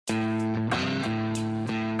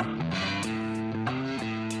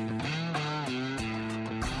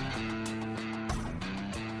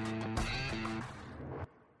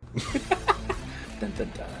Dun,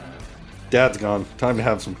 dun, dun. Dad's gone. Time to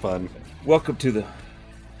have some fun. Welcome to the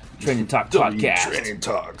Training Talk W podcast. Training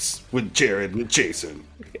Talks with Jared and Jason.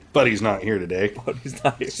 Buddy's not here today. But he's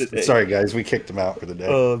not here today. Sorry, guys. We kicked him out for the day.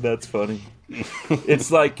 Oh, that's funny.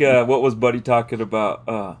 It's like, what was Buddy talking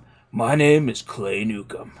about? My name is Clay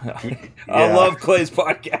Newcomb. I love Clay's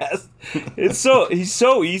podcast. He's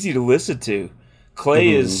so easy to listen to. Clay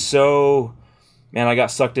is so, man, I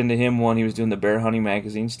got sucked into him when he was doing the bear hunting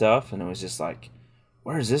magazine stuff, and it was just like,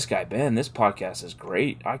 where's this guy been? This podcast is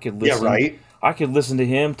great. I could listen. Yeah, right? I could listen to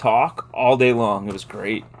him talk all day long. It was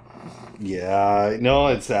great. Yeah, no,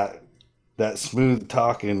 it's that smooth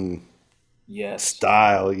talking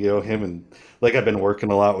style, him and, like, I've been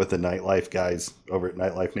working a lot with the Nightlife guys over at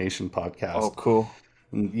Nightlife Nation podcast. Oh, cool.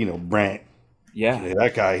 And, Brant. Yeah.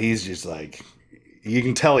 That guy, he's just like, you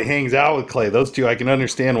can tell he hangs out with Clay. Those two, I can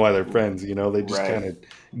understand why they're friends, They just kind of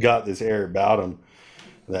got this air about them.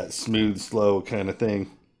 That smooth, slow kind of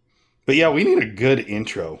thing. But yeah, we need a good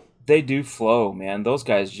intro. They do flow, man. Those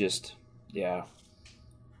guys just, yeah.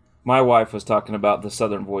 My wife was talking about the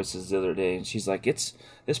Southern voices the other day, and she's like, it's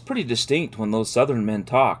pretty distinct when those Southern men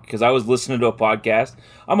talk. Because I was listening to a podcast.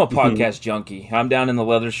 I'm a podcast junkie. I'm down in the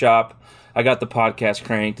leather shop. I got the podcast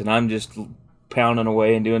cranked, and I'm just pounding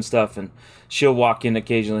away and doing stuff. And she'll walk in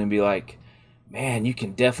occasionally and be like, man, you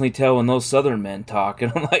can definitely tell when those Southern men talk.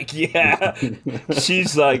 And I'm like, yeah.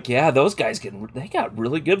 She's like, yeah, those guys they got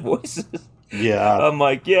really good voices. Yeah. I'm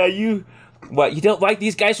like, yeah, you don't like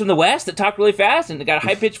these guys from the West that talk really fast and they got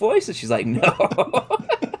high-pitched voices? She's like, no.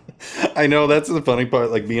 I know, that's the funny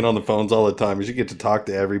part, like being on the phones all the time, is you get to talk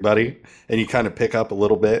to everybody and you kind of pick up a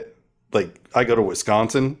little bit. Like, I go to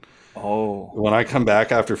Wisconsin. Oh. When I come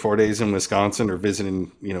back after 4 days in Wisconsin or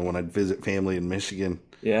visiting, when I visit family in Michigan.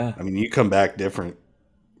 Yeah. I mean, you come back different.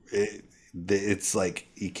 It's like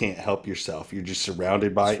you can't help yourself. You're just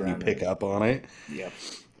surrounded by it and you pick up on it. Yep.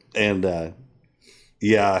 And,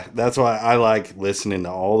 yeah, that's why I like listening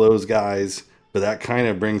to all those guys. But that kind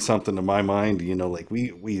of brings something to my mind, like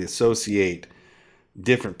we associate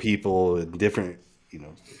different people and different,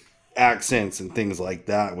 accents and things like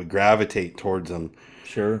that. We gravitate towards them.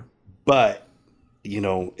 Sure. But,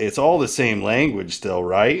 it's all the same language still,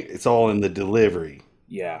 right? It's all in the delivery.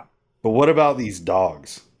 Yeah. But what about these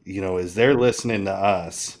dogs? As they're listening to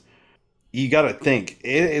us, you got to think,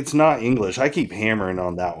 it's not English. I keep hammering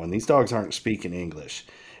on that one. These dogs aren't speaking English.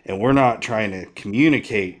 And we're not trying to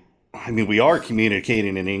communicate. I mean, we are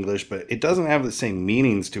communicating in English, but it doesn't have the same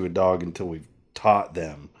meanings to a dog until we've taught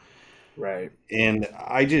them. Right. And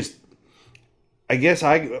I guess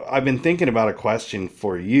I've been thinking about a question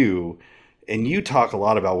for you, and you talk a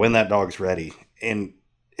lot about when that dog's ready. And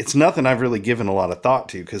it's nothing I've really given a lot of thought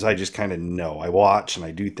to because I just kind of know. I watch and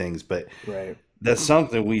I do things, but right. That's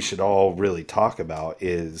something we should all really talk about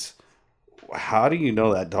is, how do you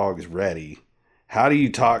know that dog is ready? How do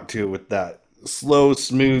you talk to it with that slow,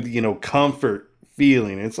 smooth, comfort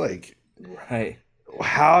feeling? It's like, right.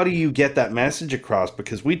 How do you get that message across?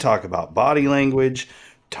 Because we talk about body language,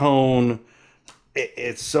 tone.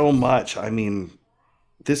 It's so much. I mean,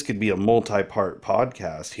 this could be a multi-part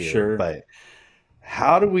podcast here. Sure. But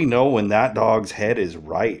how do we know when that dog's head is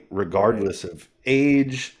right, regardless of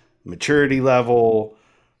age, maturity level,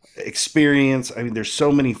 experience? I mean, there's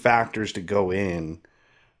so many factors to go in.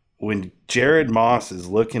 When Jared Moss is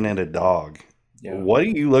looking at a dog, what do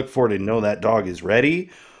you look for to know that dog is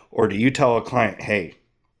ready? Or do you tell a client, hey,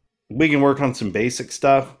 we can work on some basic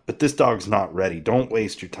stuff, but this dog's not ready. Don't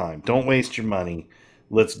waste your time. Don't waste your money.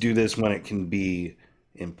 Let's do this when it can be,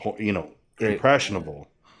 impressionable.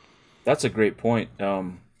 That's a great point.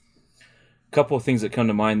 Couple of things that come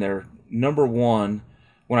to mind there. Number one,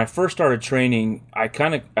 when I first started training, I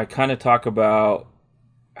kind of talk about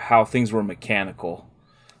how things were mechanical.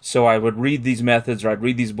 So I would read these methods, or I'd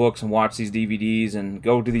read these books and watch these DVDs and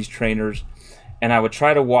go to these trainers, and I would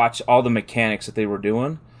try to watch all the mechanics that they were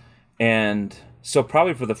doing. And so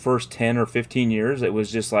probably for the first 10 or 15 years, it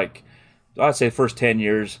was just like, I'd say first 10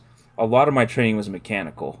 years, a lot of my training was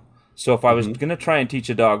mechanical. So if I was going to try and teach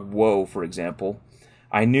a dog whoa, for example,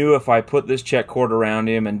 I knew if I put this check cord around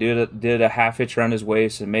him and did a half hitch around his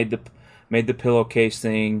waist and made the pillowcase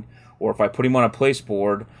thing, or if I put him on a place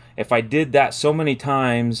board, if I did that so many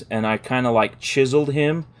times and I kind of like chiseled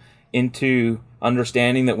him into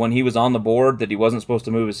understanding that when he was on the board that he wasn't supposed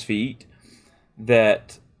to move his feet,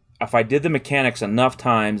 that if I did the mechanics enough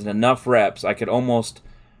times and enough reps, I could almost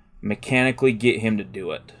mechanically get him to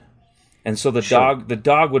do it. And so the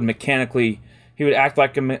dog would mechanically, he would act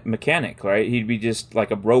like a mechanic, right? He'd be just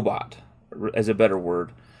like a robot, as a better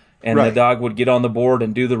word. And the dog would get on the board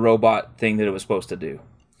and do the robot thing that it was supposed to do.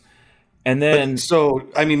 And then, So,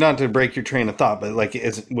 I mean, not to break your train of thought, but like,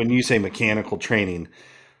 when you say mechanical training,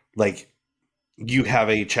 like you have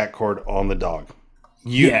a check cord on the dog.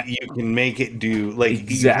 yeah, You can make it do, like, you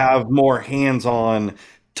exact. have more hands-on,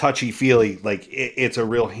 touchy-feely, like it's a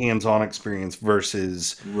real hands-on experience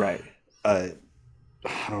versus Right. a,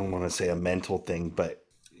 I don't want to say a mental thing, but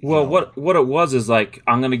you Well, know, what it was is like,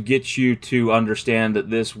 I'm going to get you to understand that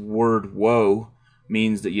this word "whoa"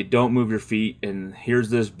 means that you don't move your feet, and here's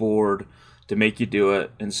this board to make you do it.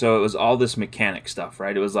 And so it was all this mechanic stuff,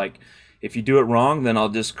 right? It was like, if you do it wrong, then I'll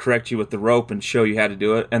just correct you with the rope and show you how to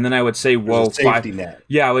do it. And then I would say there's a "whoa" five. safety net.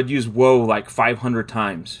 Yeah, I would use "whoa" like 500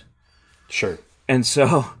 times. Sure. And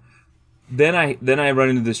so then I run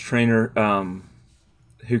into this trainer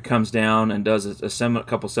who comes down and does a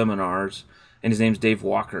couple seminars, and his name's Dave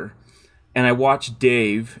Walker. And I watched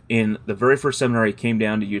Dave in the very first seminar. He came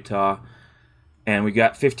down to Utah, and we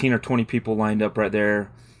got 15 or 20 people lined up right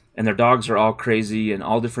there, and their dogs are all crazy and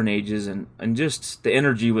all different ages, and just the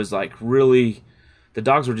energy was like really, the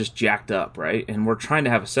dogs were just jacked up, right? And we're trying to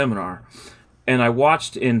have a seminar. And I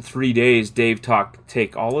watched in 3 days Dave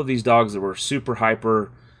take all of these dogs that were super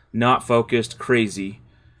hyper, not focused, crazy.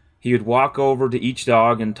 He would walk over to each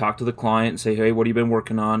dog and talk to the client and say, "Hey, what have you been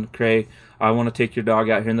working on? Okay, I want to take your dog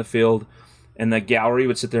out here in the field." And the gallery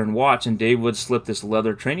would sit there and watch, and Dave would slip this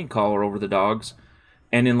leather training collar over the dogs.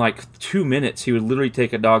 And in like 2 minutes, he would literally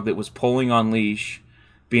take a dog that was pulling on leash,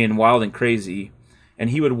 being wild and crazy,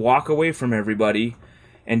 and he would walk away from everybody.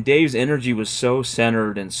 And Dave's energy was so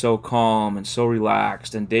centered and so calm and so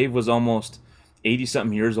relaxed. And Dave was almost 80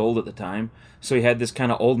 something years old at the time. So he had this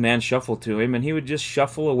kind of old man shuffle to him, and he would just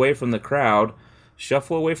shuffle away from the crowd,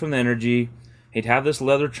 shuffle away from the energy. He'd have this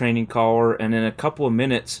leather training collar, and in a couple of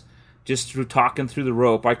minutes, just through talking through the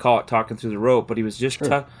rope, I call it talking through the rope, but he was just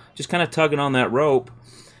Sure. just kind of tugging on that rope,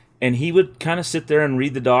 and he would kind of sit there and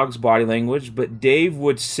read the dog's body language. But Dave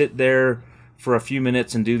would sit there for a few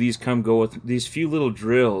minutes and do these come go with these few little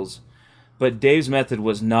drills. But Dave's method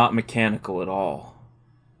was not mechanical at all.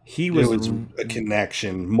 He It was, was a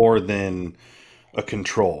connection more than a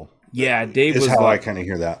control. yeah, Dave Is was how I like, kind of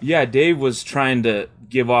hear that. yeah, Dave was trying to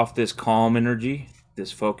give off this calm energy,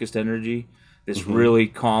 this focused energy, this really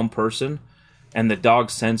calm person, and the dog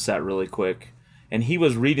sensed that really quick. And he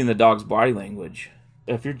was reading the dog's body language.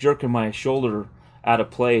 If you're jerking my shoulder out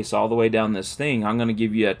of place all the way down this thing, I'm going to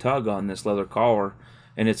give you a tug on this leather collar,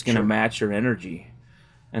 and it's going to Sure. match your energy.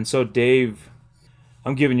 And so Dave,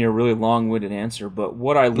 I'm giving you a really long-winded answer, but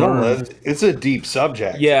what I No, learned, it's a deep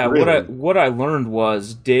subject. yeah, really. what I learned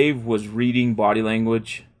was Dave was reading body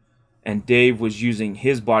language, and Dave was using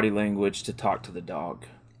his body language to talk to the dog.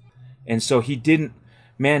 And so he didn't,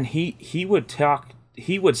 man, he would talk,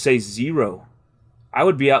 he would say zero. I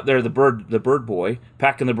would be out there, the bird boy,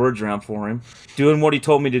 packing the birds around for him, doing what he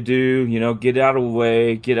told me to do, get out of the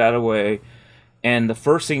way, get out of the way. And the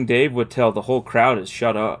first thing Dave would tell the whole crowd is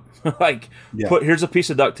shut up. Like, Yeah. here's a piece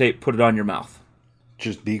of duct tape, put it on your mouth.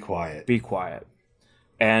 Just be quiet. Be quiet.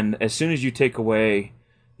 And as soon as you take away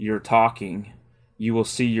your talking, you will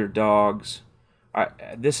see your dogs.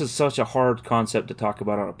 This is such a hard concept to talk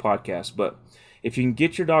about on a podcast, but if you can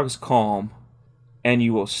get your dogs calm and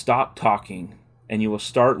you will stop talking and you will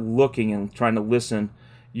start looking and trying to listen,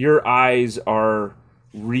 your eyes are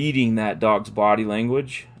reading that dog's body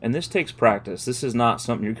language. And this takes practice. This is not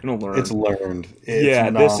something you're going to learn. It's learned. It's Yeah,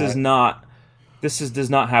 not, does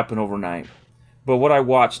not happen overnight. But what I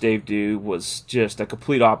watched Dave do was just a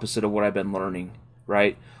complete opposite of what I've been learning,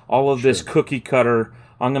 right? All of this Sure. cookie cutter,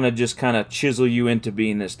 I'm going to just kind of chisel you into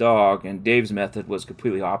being this dog, and Dave's method was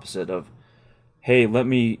completely opposite of, hey, let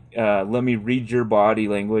me read your body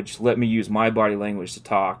language, let me use my body language to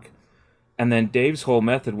talk. And then Dave's whole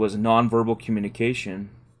method was nonverbal communication.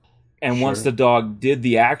 And once Sure. the dog did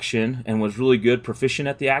the action and was really good, proficient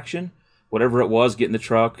at the action, whatever it was, get in the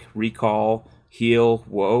truck, recall, heel,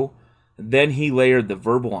 whoa, then he layered the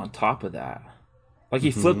verbal on top of that. Like he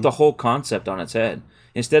flipped the whole concept on its head.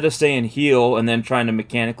 Instead of saying heel and then trying to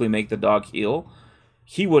mechanically make the dog heel,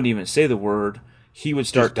 he wouldn't even say the word. He would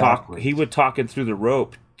start Just talk. backwards. He would talking through the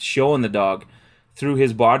rope, showing the dog through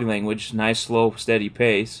his body language, nice, slow, steady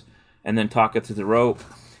pace, and then talking through the rope.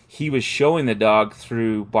 He was showing the dog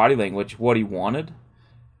through body language what he wanted,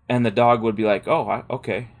 and the dog would be like, "Oh,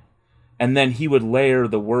 okay," and then he would layer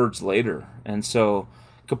the words later. And so,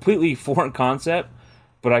 completely foreign concept,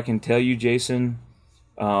 but I can tell you, Jason,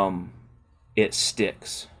 it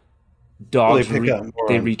sticks. Dogs Well, they pick up more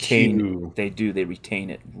they on retain cue. they retain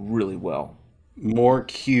it really well. More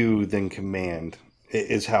cue than command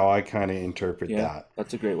is how I kind of interpret Yeah, that.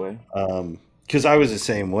 that's a great way. Because I was the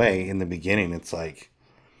same way in the beginning. It's like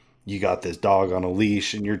you got this dog on a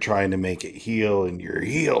leash and you're trying to make it heel, and your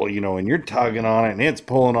heel, and you're tugging on it and it's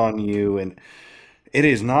pulling on you, and it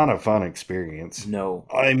is not a fun experience. No.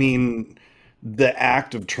 I mean, the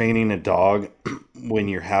act of training a dog when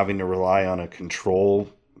you're having to rely on a control,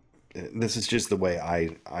 this is just the way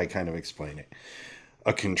I kind of explain it.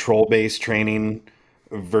 A control based training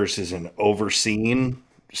versus an overseeing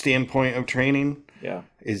standpoint of training Yeah.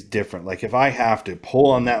 is different. Like if I have to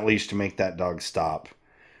pull on that leash to make that dog stop,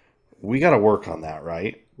 we got to work on that,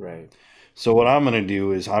 right? Right. So what I'm going to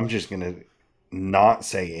do is I'm just going to not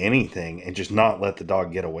say anything and just not let the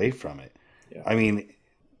dog get away from it. Yeah. I mean,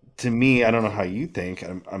 to me, I don't know how you think.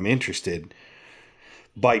 I'm interested.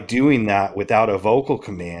 By doing that without a vocal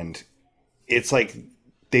command, it's like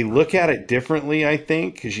they look at it differently, I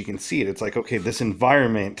think, because you can see it. It's like, okay, this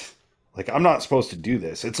environment, like I'm not supposed to do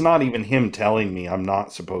this. It's not even him telling me I'm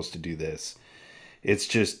not supposed to do this. It's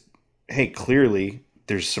just, hey, clearly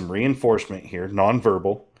there's some reinforcement here,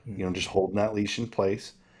 nonverbal, just holding that leash in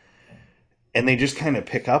place. And they just kind of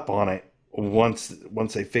pick up on it once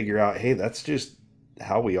they figure out, hey, that's just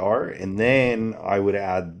how we are. And then I would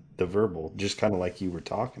add the verbal, just kind of like you were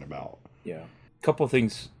talking about. Yeah. Couple of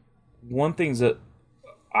things. One thing that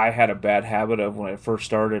I had a bad habit of when I first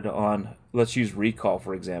started on, let's use recall,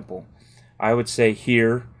 for example. I would say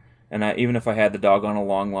here, and even if I had the dog on a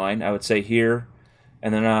long line, I would say here,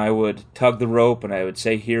 and then I would tug the rope, and I would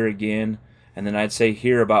say here again, and then I'd say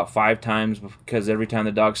here about 5 times because every time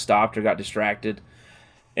the dog stopped or got distracted.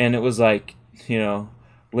 And it was like,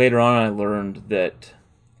 later on I learned that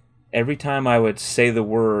every time I would say the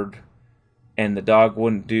word and the dog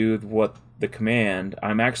wouldn't do what the command,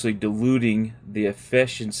 I'm actually diluting the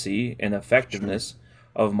efficiency and effectiveness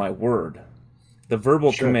of my word. The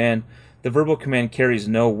verbal command carries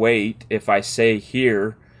no weight if I say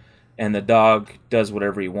here and the dog does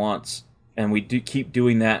whatever he wants. And we do keep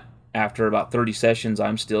doing that. After about 30 sessions,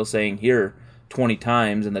 I'm still saying here 20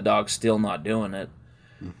 times and the dog's still not doing it.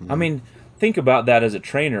 Mm-hmm. I mean, think about that as a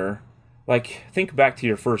trainer. Like, think back to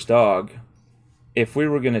your first dog. If we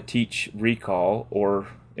were going to teach recall, or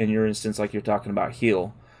in your instance, like you're talking about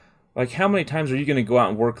heel, like how many times are you going to go out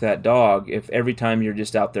and work that dog if every time you're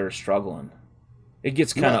just out there struggling? It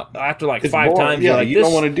gets kind of, after like 5 times, you're like, you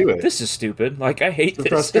don't want to do it. This is stupid. Like, I hate this.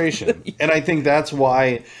 Frustration. And I think that's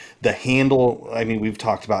why the handle, I mean, we've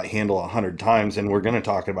talked about handle 100 times, and we're going to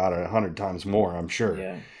talk about it 100 times more, I'm sure.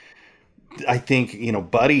 Yeah. I think,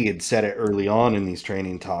 Buddy had said it early on in these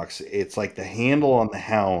training talks. It's like the handle on the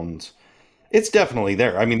hounds, it's definitely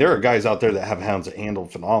there. I mean, there are guys out there that have hounds that handle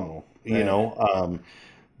phenomenal,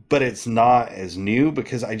 but it's not as new,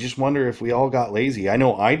 because I just wonder if we all got lazy. I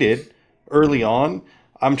know I did. Early on,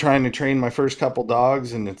 I'm trying to train my first couple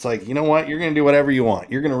dogs, and it's like, you know what? You're going to do whatever you want.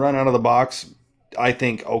 You're going to run out of the box. I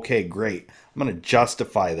think, okay, great. I'm going to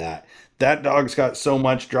justify that. That dog's got so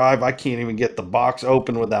much drive, I can't even get the box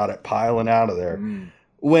open without it piling out of there.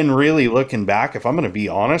 When really looking back, if I'm going to be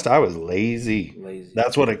honest, I was lazy.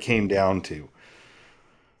 That's what it came down to.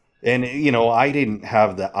 And, I didn't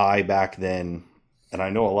have the eye back then. And I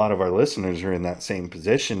know a lot of our listeners are in that same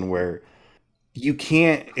position where you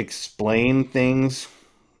can't explain things.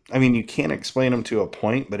 I mean, you can't explain them to a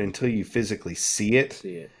point, but until you physically see it,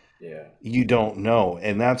 yeah, you don't know.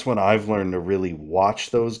 And that's when I've learned to really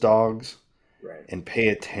watch those dogs, right, and pay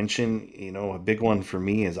attention. A big one for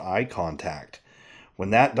me is eye contact.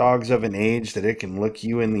 When that dog's of an age that it can look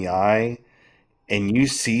you in the eye and you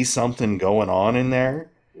see something going on in there,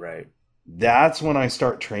 right, that's when I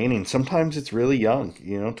start training. Sometimes it's really young,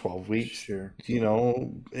 12 weeks, sure,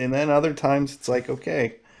 and then other times it's like,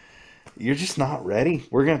 okay, you're just not ready.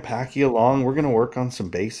 We're going to pack you along. We're going to work on some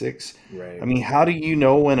basics. right. I mean, how do you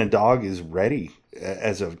know when a dog is ready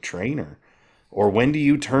as a trainer? Or when do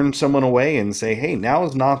you turn someone away and say, hey, now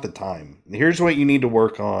is not the time. Here's what you need to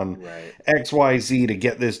work on, Right. XYZ, to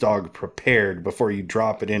get this dog prepared before you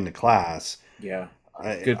drop it into class. Yeah.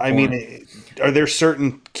 I mean, are there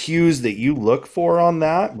certain cues that you look for on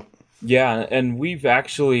that? Yeah, and we've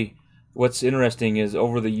actually, what's interesting is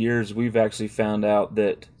over the years, we've actually found out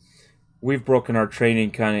that we've broken our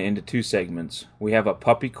training kind of into 2 segments. We have a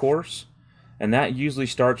puppy course, and that usually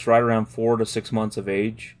starts right around 4 to 6 months of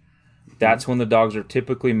age. That's when the dogs are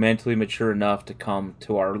typically mentally mature enough to come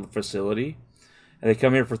to our facility. And they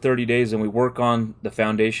come here for 30 days, and we work on the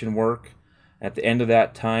foundation work. At the end of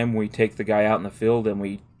that time, we take the guy out in the field, and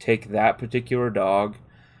we take that particular dog.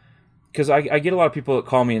 Because I get a lot of people that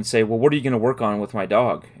call me and say, well, what are you going to work on with my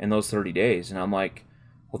dog in those 30 days? And I'm like,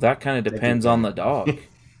 well, that kind of depends on the dog.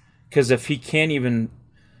 Because if he can't even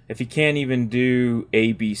do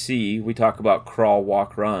ABC, we talk about crawl,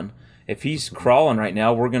 walk, run. If he's crawling right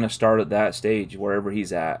now, we're going to start at that stage, wherever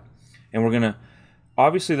he's at. And we're going to,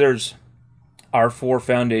 obviously there's our 4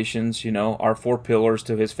 foundations, our 4 pillars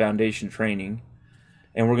to his foundation training.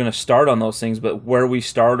 And we're going to start on those things, but where we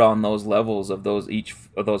start on those levels of each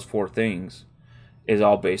of those 4 things is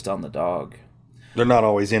all based on the dog. They're not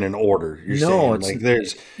always in an order. You're saying like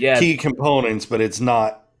there's key components, but it's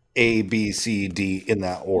not A, B, C, D in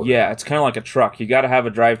that order. Yeah, it's kind of like a truck. You got to have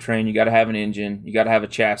a drivetrain, you got to have an engine, you got to have a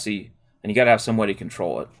chassis, and you got to have somebody to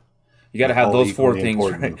control it. You got to have those 4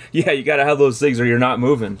 things, right? Yeah, you got to have those things or you're not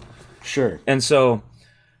moving. Sure. And so,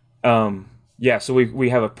 so we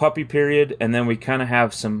have a puppy period, and then we kind of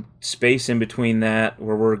have some space in between that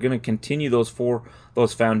where we're going to continue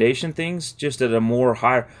those foundation things, just at a more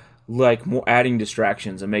higher, like more adding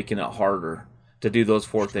distractions and making it harder to do those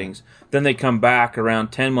 4 things. Then they come back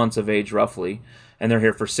around 10 months of age roughly, and they're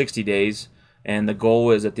here for 60 days. And the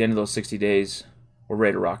goal is at the end of those 60 days, we're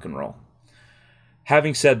ready to rock and roll.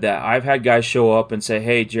 Having said that, I've had guys show up and say,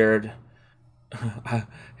 hey, Jared,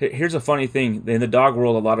 here's a funny thing. In the dog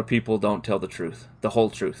world, a lot of people don't tell the truth, the whole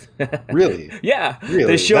truth. Really? Yeah. Really?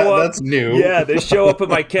 They show up. That's new. Yeah, they show up at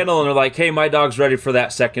my kennel and they're like, hey, my dog's ready for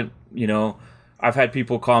that second, I've had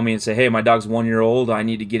people call me and say, hey, my dog's 1 year old. I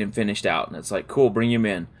need to get him finished out. And it's like, cool, bring him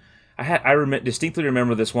in. Distinctly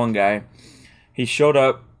remember this one guy. He showed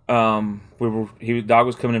up. The dog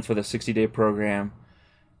was coming in for the 60-day program.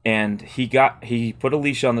 And he put a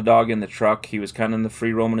leash on the dog in the truck. He was kind of in the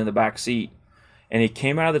free roaming in the back seat. And he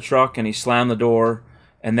came out of the truck and he slammed the door.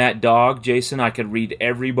 And that dog, Jason, I could read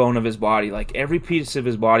every bone of his body. Like every piece of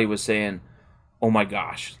his body was saying, oh my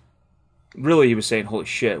gosh. Really, he was saying, holy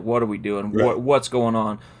shit, what are we doing? Right. What's going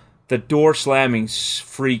on? The door slamming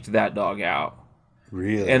freaked that dog out.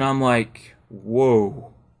 Really? And I'm like,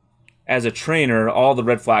 whoa. As a trainer, all the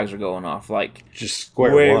red flags are going off. Like, just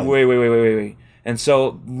square one. Wait. And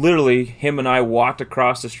so, literally, him and I walked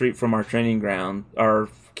across the street from our training ground, our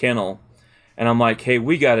kennel, and I'm like, hey,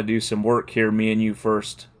 we got to do some work here, me and you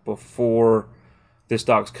first, before this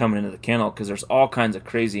dog's coming into the kennel, because there's all kinds of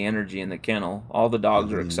crazy energy in the kennel. All the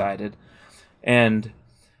dogs are excited. And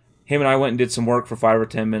him and I went and did some work for 5 or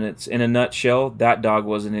 10 minutes. In a nutshell, that dog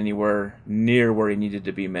wasn't anywhere near where he needed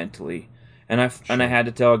to be mentally. And I had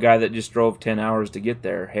to tell a guy that just drove 10 hours to get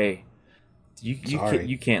there, hey,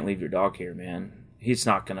 you can't leave your dog here, man. It's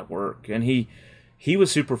not going to work. And he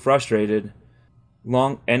was super frustrated.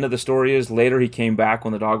 Long end of the story is later he came back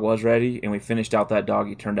when the dog was ready, and we finished out that dog.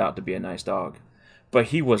 He turned out to be a nice dog, but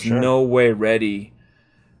he was no way ready.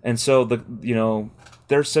 And so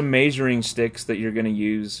there's some measuring sticks that you're going to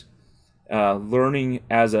use. Learning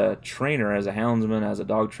as a trainer, as a houndsman, as a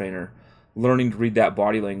dog trainer, learning to read that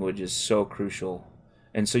body language is so crucial.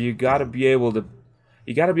 And so you got to be able to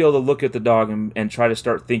look at the dog and try to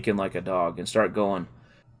start thinking like a dog and start going,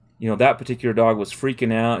 that particular dog was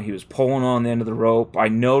freaking out. He was pulling on the end of the rope. I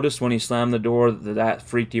noticed when he slammed the door that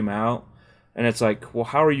freaked him out. And it's like, well,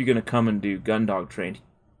 how are you going to come and do gun dog training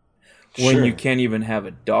when you can't even have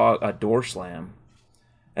a door slam?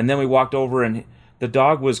 And then we walked over and the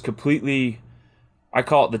dog was completely, I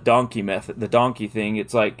call it the donkey method, the donkey thing.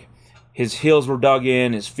 It's like his heels were dug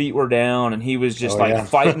in, his feet were down, and he was just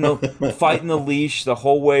fighting the leash the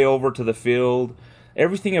whole way over to the field.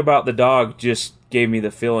 Everything about the dog just gave me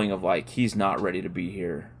the feeling of like he's not ready to be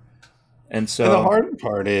here. And so the hard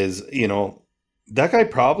part is, that guy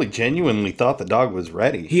probably genuinely thought the dog was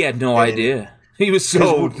ready. He had no idea. He was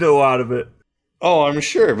so out of it. Oh, I'm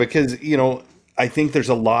sure, because I think there's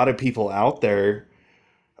a lot of people out there.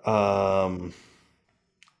 I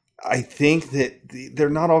think that they're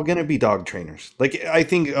not all going to be dog trainers. Like, I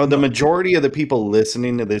think the majority of the people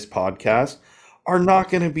listening to this podcast are not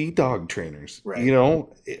going to be dog trainers, right.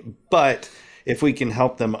 But if we can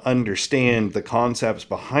help them understand the concepts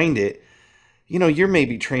behind it, you're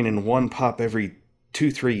maybe training one pup every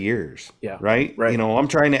 2-3 years. Yeah. Right. I'm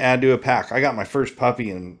trying to add to a pack. I got my first puppy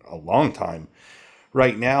in a long time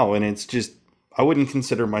right now. And it's just, I wouldn't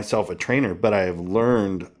consider myself a trainer, but I have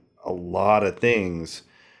learned a lot of things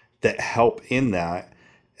that help in that.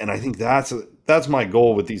 And I think that's my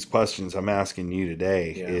goal with these questions I'm asking you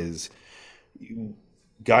today is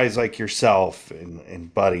guys like yourself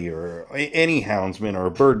and Buddy or any houndsman or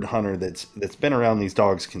a bird hunter that's been around these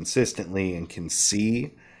dogs consistently and can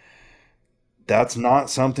see that's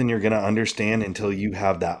not something you're going to understand until you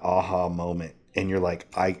have that aha moment. And you're like,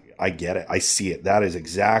 I get it. I see it. That is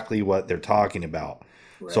exactly what they're talking about.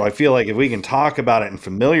 Right. So I feel like if we can talk about it and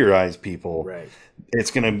familiarize people,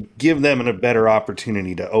 it's going to give them a better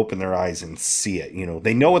opportunity to open their eyes and see it.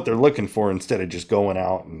 They know what they're looking for instead of just going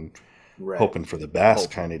out and hoping for the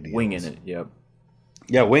best kind of deal. Winging it, yep.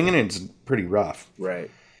 Yeah, winging it's pretty rough.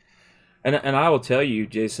 Right. And I will tell you,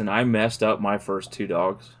 Jason, I messed up my first 2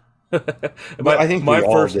 dogs. I think we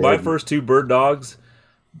all did. My first two bird dogs,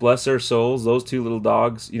 bless their souls, those two little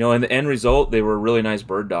dogs, you know, in the end result, they were really nice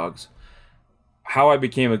bird dogs. How I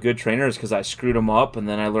became a good trainer is because I screwed them up, and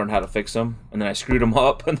then I learned how to fix them, and then I screwed them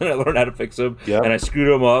up, and then I learned how to fix them, Yep. and I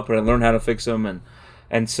screwed them up, and I learned how to fix them,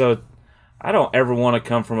 and so I don't ever want to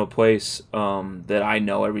come from a place that I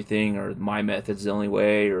know everything or my method's the only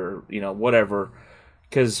way or, you know, whatever,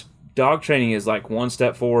 because dog training is like one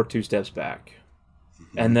step forward, two steps back,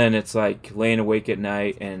 and then it's like laying awake at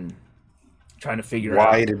night and trying to figure out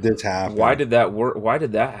Why did this happen? why did that work? Why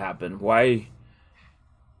did that happen? Why?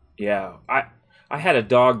 Yeah, I had a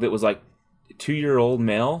dog that was like 2-year-old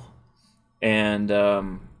male, and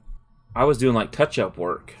I was doing like touch-up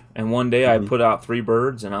work. And one day I put out 3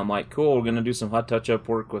 birds, and I'm like, cool, we're gonna do some hot touch-up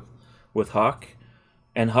work with Huck.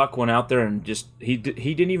 And Huck went out there and just he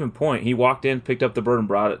didn't even point. He walked in, picked up the bird, and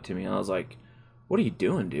brought it to me. And I was like, what are you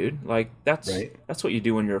doing, dude? Like that's what you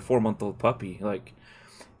do when you're a 4-month-old puppy. Like,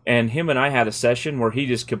 and him and I had a session where he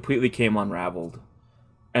just completely came unraveled,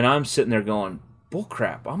 and I'm sitting there going, bull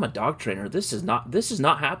crap, I'm a dog trainer. This is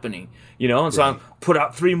not happening, you know. And so I put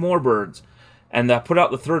out 3 more birds, and I put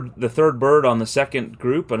out the third bird on the second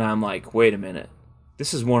group, and I'm like, wait a minute,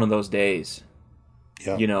 this is one of those days,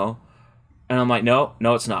 you know. And I'm like, no,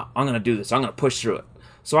 it's not. I'm gonna do this. I'm gonna push through it.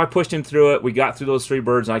 So I pushed him through it. We got through those 3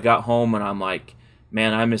 birds, and I got home, and I'm like,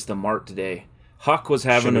 man, I missed the mark today. Huck was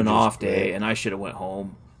having an off day, and I should have went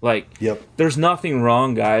home. Like, there's nothing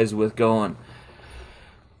wrong, guys, with going.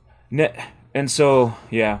 And so,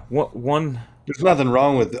 yeah, one. There's nothing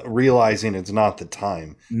wrong with realizing it's not the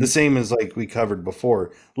time. The same as like we covered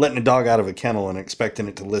before, letting a dog out of a kennel and expecting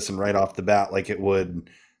it to listen right off the bat like it would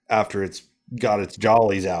after it's got its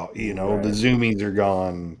jollies out. You know, the zoomies are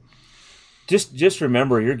gone. Just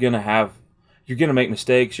remember, you're gonna make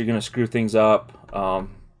mistakes. You're gonna screw things up.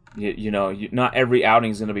 Not every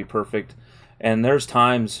outing is gonna be perfect. And there's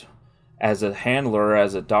times as a handler,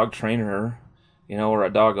 as a dog trainer, you know, or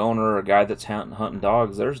a dog owner, or a guy that's hunting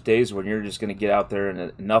dogs, there's days when you're just going to get out there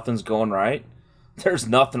and nothing's going right. There's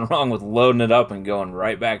nothing wrong with loading it up and going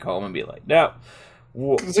right back home and be like, no.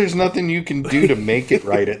 Because there's nothing you can do to make it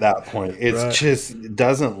right at that point. It's just, it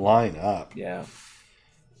doesn't line up. Yeah.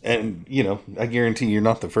 And, you know, I guarantee you're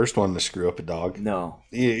not the first one to screw up a dog. No.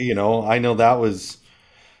 You know, I know that's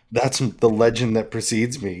the legend that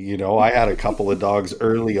precedes me. You know, I had a couple of dogs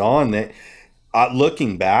early on that,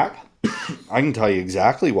 looking back, I can tell you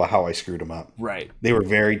exactly how I screwed them up. Right. They were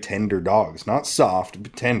very tender dogs, not soft,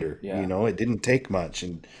 but tender. Yeah. You know, it didn't take much.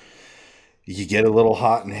 And you get a little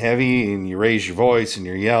hot and heavy and you raise your voice and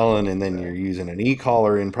you're yelling, and then you're using an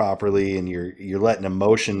e-collar improperly, and you're letting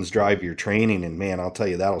emotions drive your training. And man, I'll tell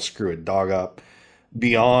you, that'll screw a dog up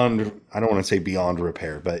beyond, I don't want to say beyond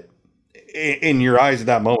repair, but in your eyes at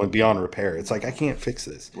that moment, beyond repair. It's like, I can't fix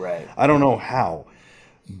this. Right. I don't know how,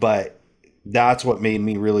 but that's what made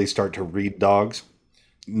me really start to read dogs,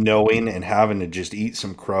 knowing and having to just eat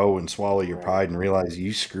some crow and swallow your pride and realize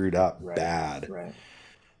you screwed up bad. Right.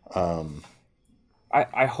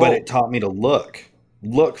 I hope, but it taught me to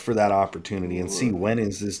look for that opportunity and see, when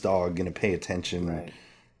is this dog going to pay attention?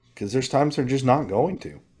 Because there's times they're just not going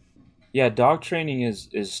to. Yeah, dog training is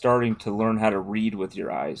starting to learn how to read with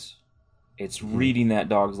your eyes. It's reading that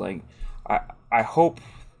dog's language. I hope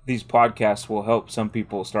these podcasts will help some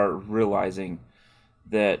people start realizing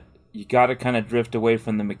that you got to kind of drift away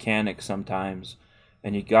from the mechanics sometimes,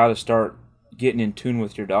 and you got to start getting in tune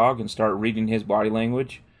with your dog and start reading his body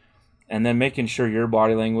language, and then making sure your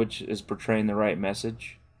body language is portraying the right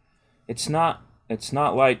message. It's not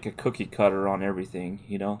like a cookie cutter on everything,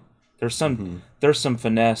 you know. There's some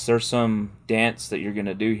finesse, there's some dance that you're going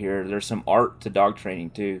to do here. There's some art to dog training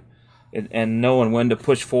too. And knowing when to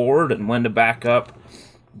push forward and when to back up.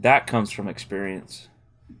 That comes from experience.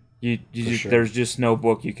 There's just no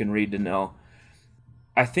book you can read to know.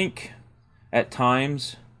 I think at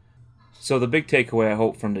times, so the big takeaway I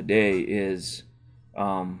hope from today is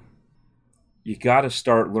you got to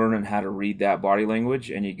start learning how to read that body language,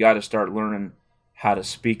 and you got to start learning how to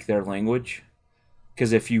speak their language.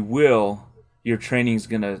 Because if you will, your training is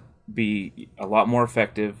going to be a lot more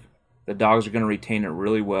effective. The dogs are going to retain it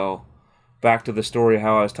really well. Back to the story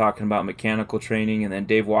how I was talking about mechanical training and then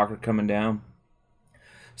Dave Walker coming down.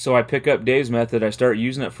 So I pick up Dave's method. I start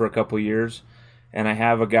using it for a couple of years, and I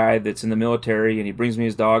have a guy that's in the military, and he brings me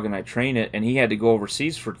his dog, and I train it, and he had to go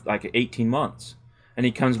overseas for like 18 months. And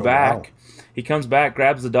he comes back. Wow. He comes back,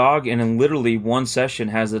 grabs the dog, and in literally one session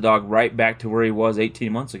has the dog right back to where he was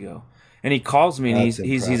 18 months ago. And he calls me, and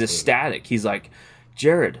he's ecstatic. He's like,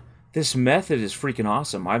 Jared, this method is freaking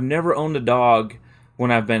awesome. I've never owned a dog when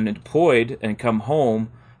I've been deployed and come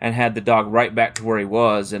home and had the dog right back to where he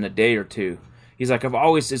was in a day or two. He's like,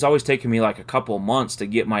 it's always taken me like a couple of months to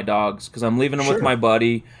get my dogs because I'm leaving them with my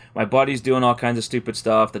buddy. My buddy's doing all kinds of stupid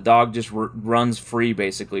stuff. The dog just runs free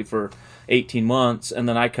basically for 18 months, and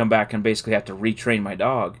then I come back and basically have to retrain my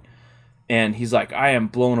dog. And he's like, I am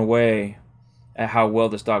blown away at how well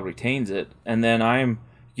this dog retains it. And then I'm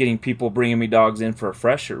getting people bringing me dogs in for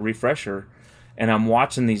a refresher, and I'm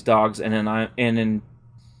watching these dogs, and in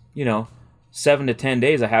 7 to 10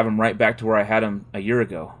 days I have them right back to where I had them a year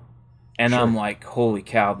ago. And I'm like, holy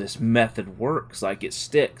cow, this method works. Like, it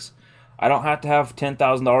sticks. I don't have to have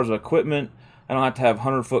 $10,000 of equipment. I don't have to have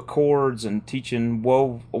 100-foot cords and teaching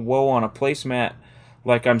whoa on a placemat.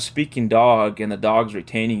 Like, I'm speaking dog, and the dog's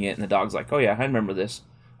retaining it, and the dog's like, oh yeah, I remember this.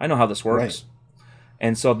 I know how this works. Right.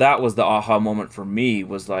 And so that was the aha moment for me,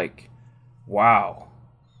 was like, wow,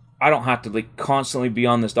 I don't have to like constantly be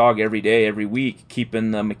on this dog every day, every week,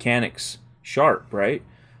 keeping the mechanics sharp, right?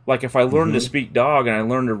 Like, if I learn to speak dog and I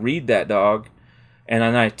learn to read that dog and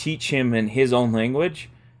then I teach him in his own language,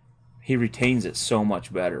 he retains it so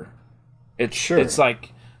much better. It's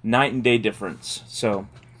like night and day difference. So,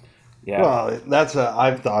 yeah. Well,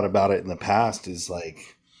 I've thought about it in the past, is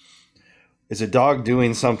like, is a dog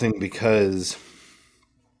doing something because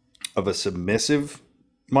of a submissive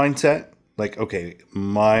mindset? Like, okay,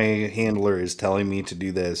 my handler is telling me to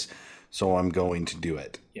do this, so I'm going to do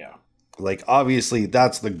it. Yeah. Like, obviously,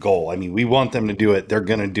 that's the goal. I mean, we want them to do it. They're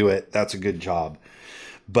going to do it. That's a good job.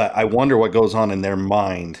 But I wonder what goes on in their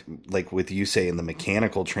mind, like with you saying the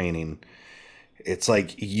mechanical training. It's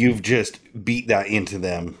like you've just beat that into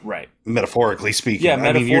them, right? Metaphorically speaking. Yeah,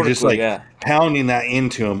 metaphorically, you're just like pounding that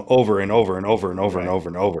into them over and over and over and over and over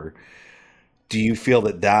and over. Do you feel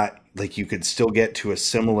that like you could still get to a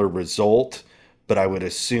similar result? But I would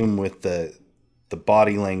assume with the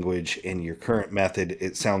body language and your current method,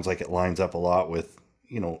 it sounds like it lines up a lot with,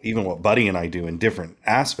 even what Buddy and I do in different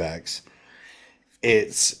aspects.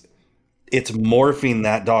 It's morphing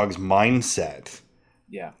that dog's mindset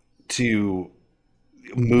to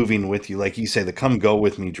moving with you. Like you say, the come go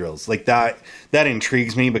with me drills, like that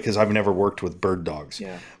intrigues me because I've never worked with bird dogs.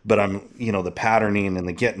 But I'm, the patterning and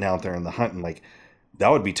the getting out there and the hunting, like that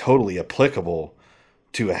would be totally applicable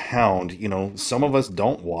to a hound. Some of us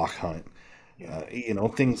don't walk hunt.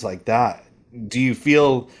 Things like that. Do you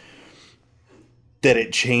feel that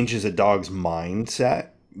it changes a dog's mindset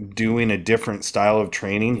doing a different style of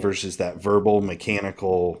training versus that verbal,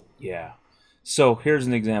 mechanical? Yeah. So here's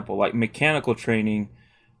an example. Like mechanical training,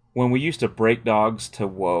 when we used to break dogs to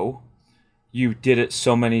whoa, you did it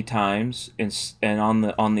so many times, and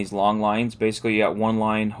on these long lines, basically you got one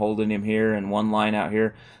line holding him here and one line out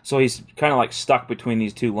here. So he's kind of like stuck between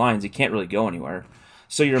these two lines. He can't really go anywhere.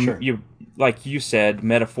 So you're like you said,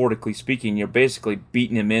 metaphorically speaking, you're basically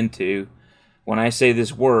beating him into, when I say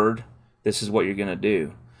this word, this is what you're going to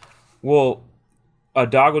do. Well, a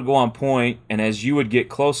dog would go on point, and as you would get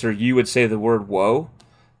closer, you would say the word whoa.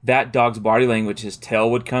 That dog's body language, his tail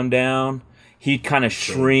would come down. He'd kind of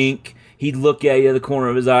shrink. He'd look at you at the corner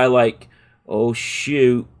of his eye like, oh,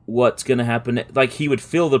 shoot, what's going to happen? Like, he would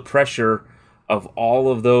feel the pressure of all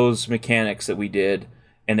of those mechanics that we did,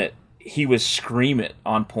 and he was screaming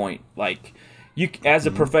on point. Like, you, as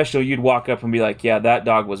a professional, you'd walk up and be like, yeah, that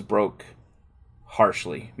dog was broke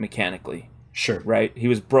harshly, mechanically. Sure. Right? He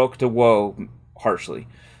was broke to whoa harshly.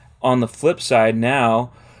 On the flip side,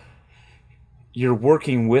 now you're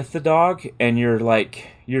working with the dog, and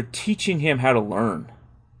you're teaching him how to learn.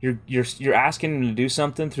 You're asking him to do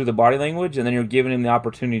something through the body language, and then you're giving him the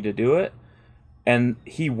opportunity to do it. And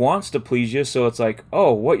he wants to please you, so it's like,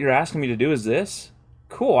 oh, what you're asking me to do is this?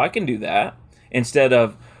 Cool, I can do that. Instead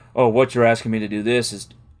of, oh, what you're asking me to do this is,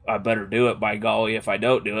 I better do it, by golly. If I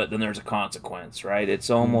don't do it, then there's a consequence, right? It's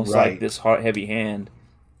almost like this heavy hand.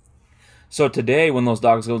 So today, when those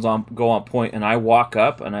dogs go on point, and I walk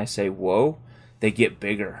up and I say, whoa, they get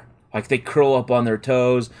bigger. Like, they curl up on their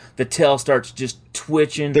toes. The tail starts just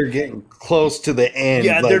twitching. They're getting close to the end.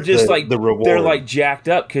 Yeah, they're just the reward. They're like jacked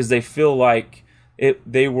up because they feel like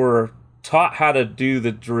they were taught how to do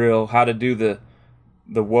the drill, how to do the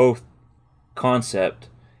whoa concept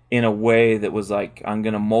in a way that was like, I'm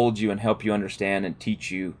going to mold you and help you understand and teach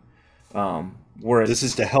you. This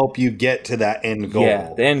is to help you get to that end goal.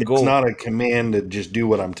 Yeah, the end goal. It's not a command to just do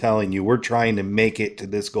what I'm telling you. We're trying to make it to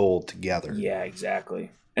this goal together. Yeah,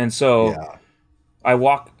 exactly. And so I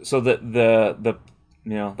walk. So the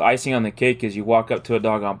icing on the cake is you walk up to a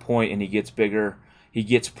dog on point, and he gets bigger. He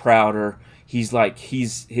gets prouder. His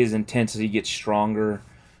intensity gets stronger,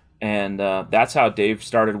 and that's how Dave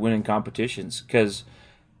started winning competitions, because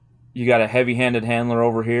you got a heavy-handed handler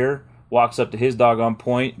over here. walks up to his dog on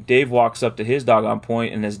point. Dave walks up to his dog on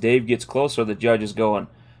point, and as Dave gets closer, the judge is going,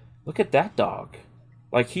 "Look at that dog!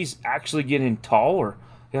 Like he's actually getting taller.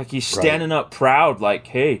 Like he's standing up proud. Like,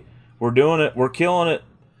 hey, we're doing it. We're killing it."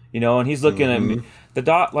 And he's looking at me. The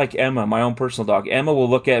dog, like Emma, my own personal dog, Emma will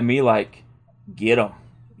look at me like, "Get him."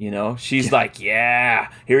 She's like, "Yeah,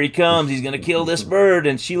 here he comes. He's going to kill this bird."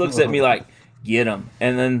 And she looks at me like, "Get him."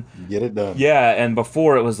 And then, get it done. Yeah. And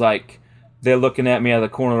before it was like, they're looking at me out of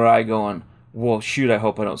the corner of their eye going, "Well, shoot, I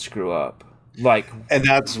hope I don't screw up." And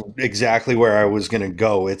that's exactly where I was going to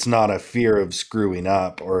go. It's not a fear of screwing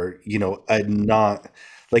up or,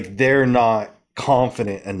 they're not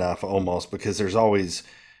confident enough almost, because there's always,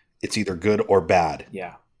 it's either good or bad.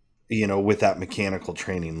 Yeah. With that mechanical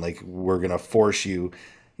training, like we're going to force you,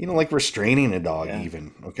 like restraining a dog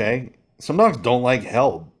even. Okay. Some dogs don't like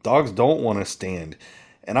held. Dogs don't want to stand.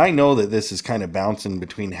 And I know that this is kind of bouncing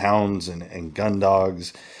between hounds and gun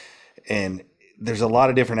dogs, and there's a lot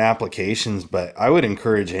of different applications, but I would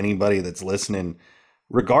encourage anybody that's listening,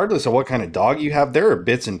 regardless of what kind of dog you have, there are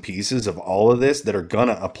bits and pieces of all of this that are going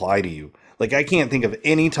to apply to you. Like I can't think of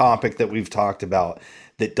any topic that we've talked about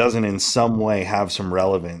that doesn't in some way have some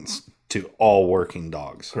relevance to all working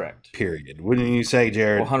dogs. Correct. Period. Wouldn't you say,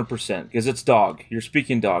 Jared? 100%. Because it's dog. You're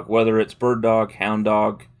speaking dog, whether it's bird dog, hound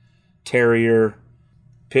dog, terrier,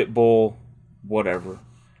 pit bull, whatever.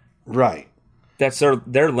 Right. That's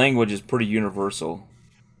their language is pretty universal.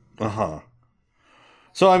 So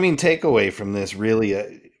I mean, takeaway from this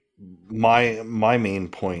really, my main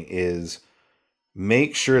point is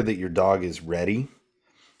make sure that your dog is ready,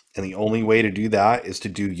 and the only way to do that is to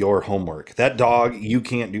do your homework. That dog, you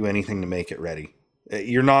can't do anything to make it ready.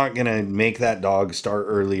 You're not gonna make that dog start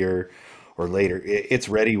earlier or later. It's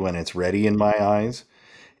ready when it's ready, in my eyes.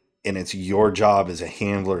 And it's your job as a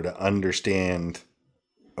handler to understand,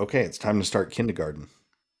 okay, it's time to start kindergarten.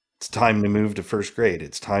 It's time to move to first grade.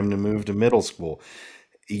 It's time to move to middle school.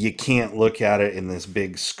 You can't look at it in this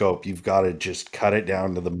big scope. You've got to just cut it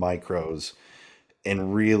down to the micros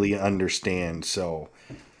and really understand. So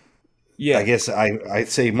yeah, I guess I'd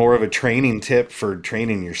say more of a training tip for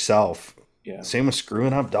training yourself. Yeah. Same with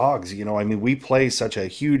screwing up dogs. We play such a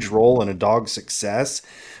huge role in a dog's success,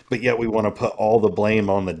 but yet we want to put all the blame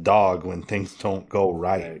on the dog when things don't go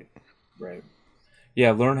right. Right.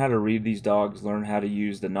 Yeah, learn how to read these dogs, learn how to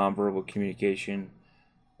use the nonverbal communication.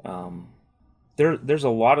 There's a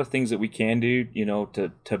lot of things that we can do,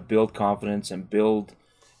 to build confidence and build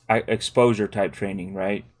exposure type training,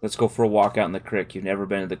 right? Let's go for a walk out in the creek. You've never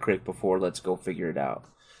been to the creek before. Let's go figure it out.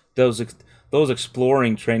 Those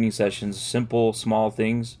exploring training sessions, simple, small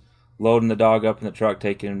things, loading the dog up in the truck,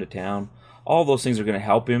 taking him to town, all those things are going to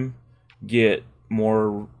help him get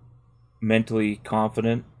more mentally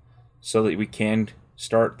confident so that we can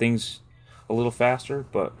start things a little faster.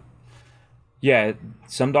 But yeah,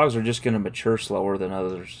 some dogs are just going to mature slower than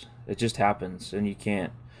others. It just happens, and you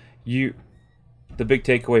can't. The big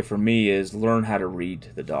takeaway for me is learn how to read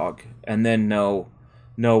the dog, and then know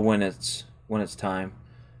when it's time.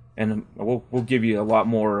 And we'll give you a lot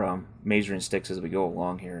more measuring sticks as we go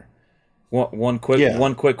along here. One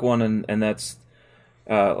quick one, and that's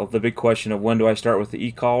the big question of when do I start with the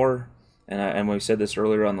e-collar? And we said this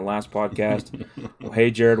earlier on the last podcast. Well,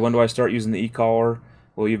 hey, Jared, when do I start using the e-collar?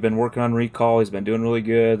 Well, you've been working on recall. He's been doing really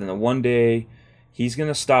good. And then one day he's going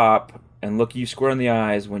to stop and look you square in the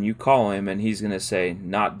eyes when you call him, and he's going to say,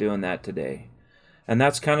 "Not doing that today." And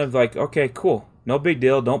that's kind of like, okay, cool. No big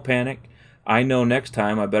deal. Don't panic. I know next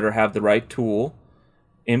time I better have the right tool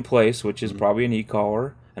in place, which is probably an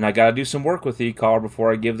e-collar. And I got to do some work with the e-collar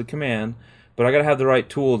before I give the command. But I got to have the right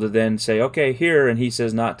tool to then say, okay, here, and he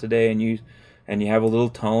says not today, and you have a little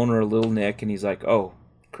tone or a little nick, and he's like, oh,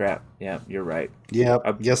 crap, yeah, you're right. Yeah,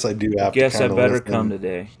 I guess I do have to I better come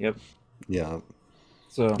today. Yep. Yeah.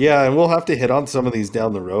 So yeah, and we'll have to hit on some of these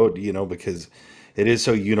down the road, because it is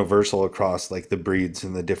so universal across like the breeds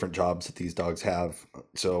and the different jobs that these dogs have.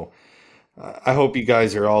 So I hope you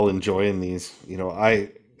guys are all enjoying these.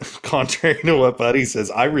 Contrary to what Buddy says,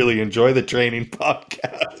 I really enjoy the training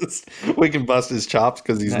podcast. We can bust his chops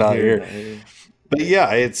because he's not here. But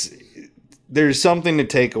yeah, there's something to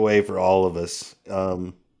take away for all of us.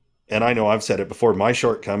 And I know I've said it before, my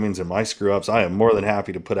shortcomings and my screw ups, I am more than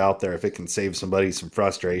happy to put out there if it can save somebody some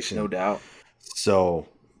frustration. No doubt. So,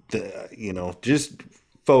 just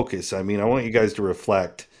focus. I want you guys to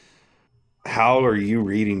reflect. How are you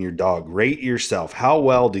reading your dog? Rate yourself. How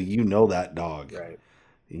well do you know that dog? Right.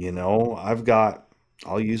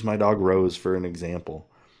 I'll use my dog Rose for an example.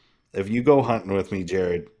 If you go hunting with me,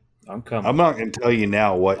 Jared, I'm coming. I'm not going to tell you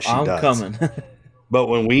now what she does. I'm coming. But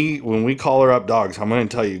when we call her up dogs, I'm going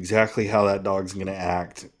to tell you exactly how that dog's going to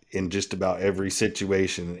act in just about every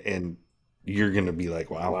situation, and you're going to be like,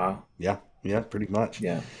 wow. Yeah, pretty much.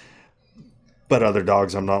 Yeah. But other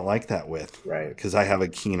dogs I'm not like that with. Right. Because I have a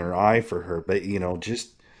keener eye for her. But,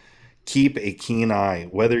 just keep a keen eye,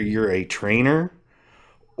 whether you're a trainer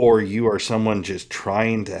or you are someone just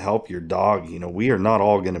trying to help your dog. We are not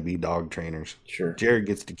all going to be dog trainers. Sure. Jared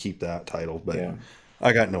gets to keep that title, but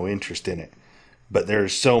I got no interest in it. But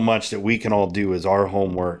there's so much that we can all do as our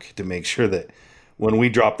homework to make sure that when we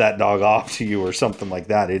drop that dog off to you or something like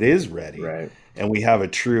that, it is ready. Right. And we have a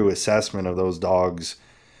true assessment of those dogs.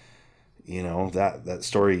 That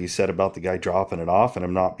story you said about the guy dropping it off and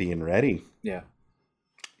him not being ready. Yeah.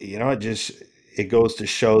 It goes to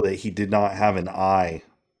show that he did not have an eye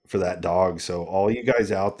for that dog. So all you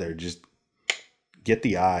guys out there, just get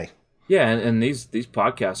the eye. Yeah, and these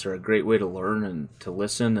podcasts are a great way to learn and to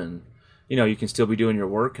listen, and you can still be doing your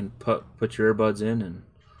work and put your earbuds in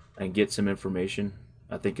and get some information.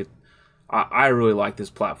 I think I really like this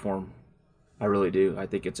platform. I really do. I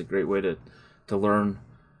think it's a great way to learn.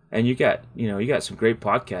 And you got some great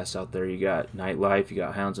podcasts out there. You got Nightlife, you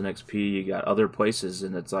got Hounds and XP, you got other places,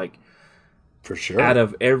 and it's like, for sure, out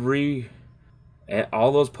of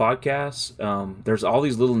all those podcasts, there's all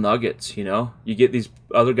these little nuggets. You get these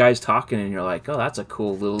other guys talking, and you're like, oh, that's a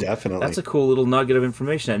cool little nugget of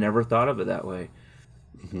information. I never thought of it that way.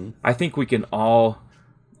 Mm-hmm. I think we can all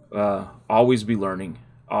always be learning,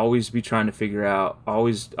 always be trying to figure out,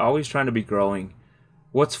 always trying to be growing.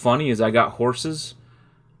 What's funny is I got horses,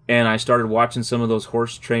 and I started watching some of those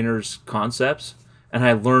horse trainers' concepts, and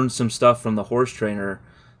I learned some stuff from the horse trainer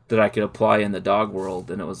that I could apply in the dog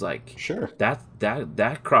world, and it was like, sure,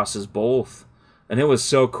 that crosses both, and it was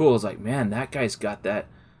so cool. I was like, man, that guy's got that.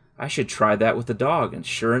 I should try that with the dog, and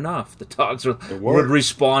sure enough, the dogs would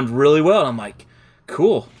respond really well. And I'm like,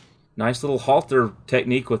 cool, nice little halter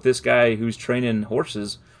technique with this guy who's training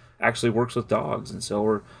horses actually works with dogs, and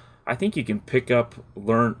so I think you can pick up,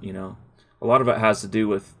 learn. A lot of it has to do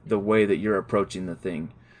with the way that you're approaching the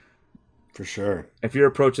thing. For sure. If you're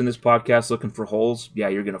approaching this podcast looking for holes, yeah,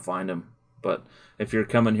 you're going to find them. But if you're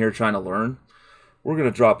coming here trying to learn, we're going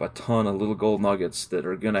to drop a ton of little gold nuggets that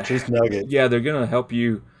are going to... Just nuggets. Yeah, they're going to help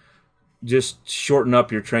you just shorten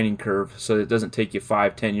up your training curve so it doesn't take you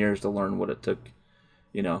 5-10 years to learn what it took.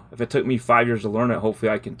 If it took me 5 years to learn it,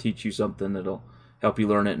 hopefully I can teach you something that'll help you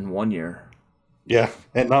learn it in 1 year. Yeah,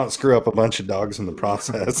 and not screw up a bunch of dogs in the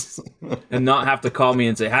process. And not have to call me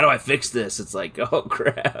and say, how do I fix this? It's like, oh,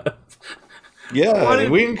 crap. Yeah,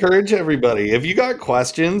 and we encourage everybody. If you got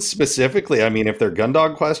questions specifically, if they're gun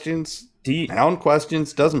dog questions, hound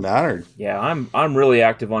questions, doesn't matter. Yeah, I'm really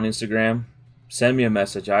active on Instagram. Send me a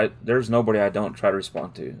message. There's nobody I don't try to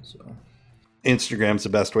respond to. So Instagram's the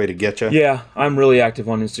best way to get you. Yeah, I'm really active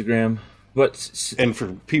on Instagram. And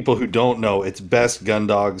for people who don't know, it's Best Gun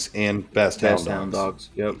Dogs and Best Hound Dogs.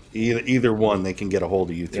 Yep. Either one, they can get a hold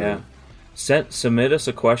of you through. Yeah. Submit us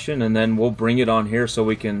a question, and then we'll bring it on here so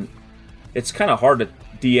we can. It's kind of hard to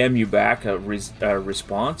DM you back a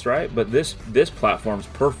response, right? But this platform's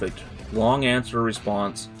perfect. Long answer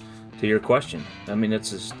response to your question.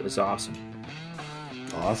 It's awesome.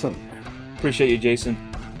 Awesome. Appreciate you, Jason.